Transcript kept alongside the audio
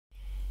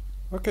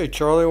Okay,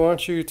 Charlie, why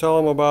don't you tell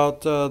them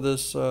about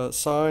this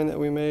sign that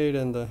we made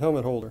and the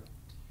helmet holder?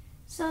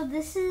 So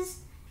this is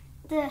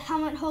the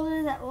helmet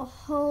holder that will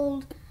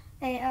hold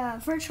a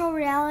virtual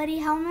reality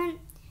helmet,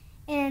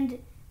 and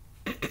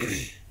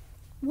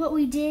what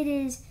we did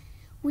is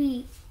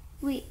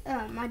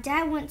my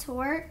dad went to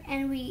work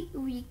and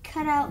we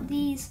cut out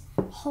these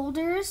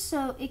holders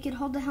so it could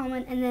hold the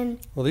helmet, and then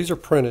Well, these are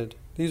printed.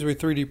 These were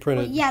 3D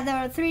printed. well, yeah, they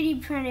were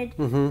 3D printed.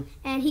 Mm-hmm.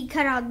 And he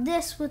cut out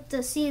this with the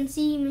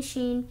CNC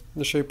machine.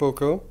 The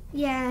Shapeoko.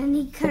 Yeah, and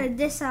he cut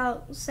this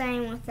out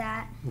same with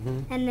that.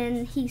 Mm-hmm. And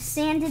then he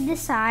sanded the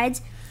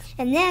sides,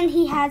 and then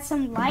he had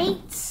some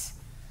lights.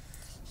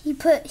 He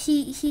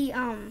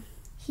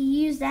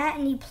used that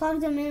and he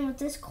plugged them in with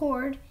this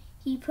cord.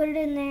 He put it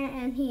in there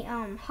and he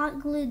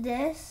hot glued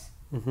this.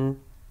 Mm-hmm.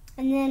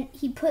 And then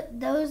he put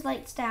those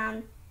lights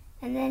down,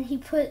 and then he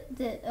put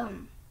the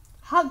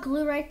hot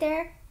glue right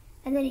there,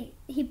 and then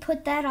he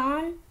put that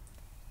on,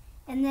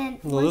 and then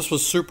Well, this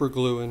was super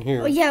glue in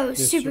here. oh yeah, it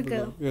was super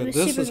glue. Yeah, It was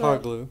this super is glue.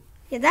 hot glue.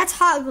 Yeah, that's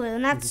hot glue,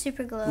 and that's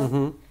super glue.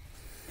 Mm-hmm.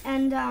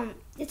 And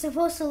it's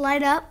supposed to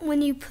light up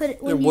when you put it.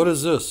 Yeah, what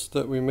is this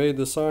that we made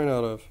the sign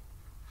out of?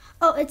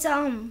 Oh, it's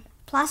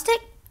plastic.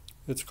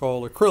 It's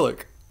called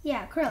acrylic.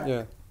 Yeah, acrylic.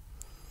 Yeah.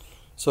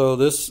 So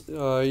this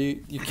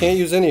you can't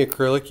use any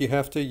acrylic. You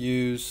have to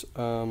use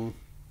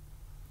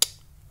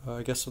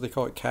I guess what they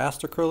call it,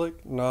 cast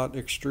acrylic, not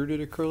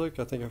extruded acrylic.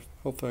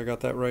 Hopefully I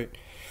got that right.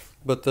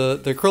 But the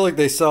acrylic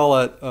they sell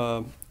at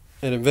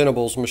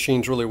Inventables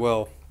machines really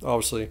well.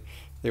 Obviously,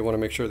 they want to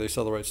make sure they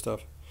sell the right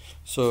stuff.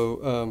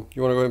 So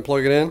you want to go ahead and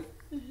plug it in?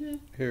 Mm-hmm.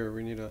 Here,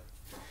 we need a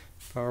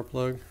power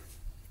plug.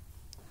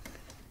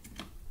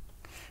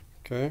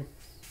 Okay.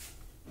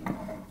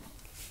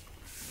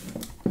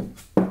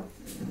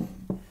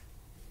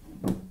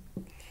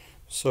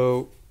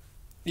 So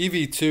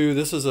EV2,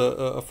 this is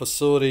a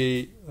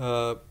facility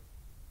at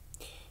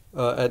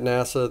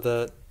NASA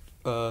that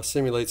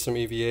simulates some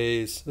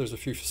EVAs. There's a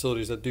few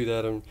facilities that do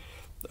that, and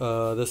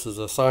this is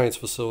a science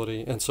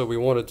facility. And so we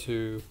wanted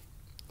to,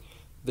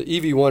 the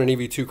EV1 and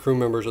EV2 crew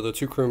members are the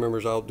two crew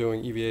members out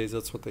doing EVAs.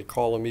 That's what they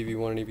call them,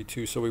 EV1 and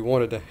EV2. So we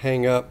wanted to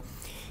hang up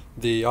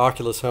the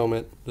Oculus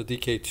helmet, the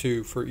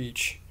DK2, for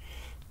each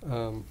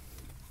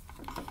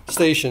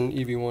station,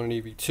 EV1 and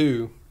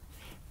EV2.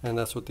 And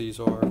that's what these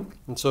are.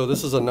 And so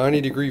this is a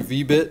 90-degree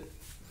V-bit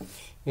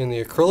in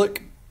the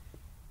acrylic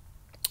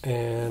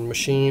and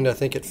machined, I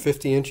think, at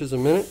 50 inches a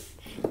minute.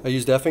 I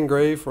used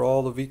F-engrave for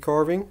all the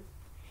V-carving,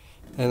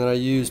 and then I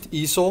used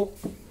easel,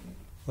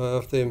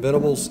 the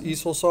Inventables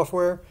easel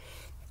software,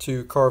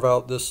 to carve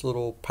out this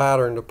little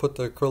pattern to put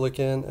the acrylic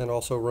in and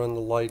also run the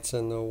lights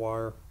and the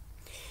wire.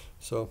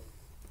 So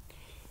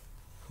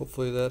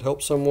hopefully that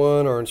helps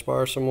someone or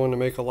inspires someone to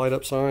make a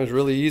light-up sign. It's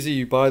really easy.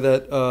 You buy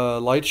that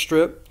light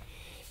strip.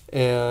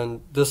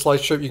 And this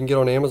light strip you can get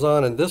on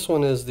Amazon, and this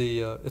one is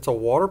it's a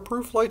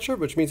waterproof light strip,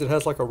 which means it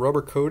has like a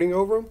rubber coating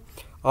over them.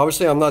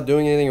 Obviously I'm not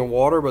doing anything in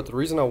water, but the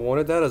reason I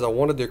wanted that is I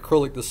wanted the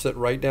acrylic to sit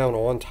right down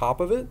on top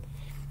of it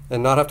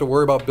and not have to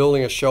worry about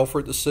building a shelf for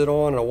it to sit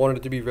on, and I wanted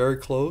it to be very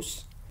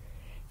close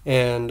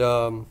and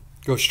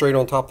go straight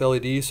on top of the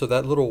LEDs, so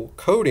that little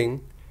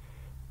coating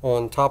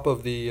on top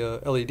of the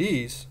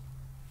LEDs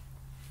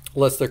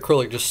lets the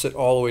acrylic just sit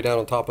all the way down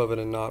on top of it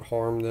and not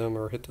harm them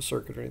or hit the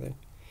circuit or anything.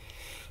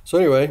 So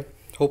anyway,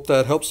 hope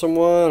that helps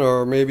someone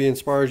or maybe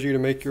inspires you to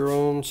make your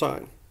own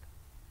sign.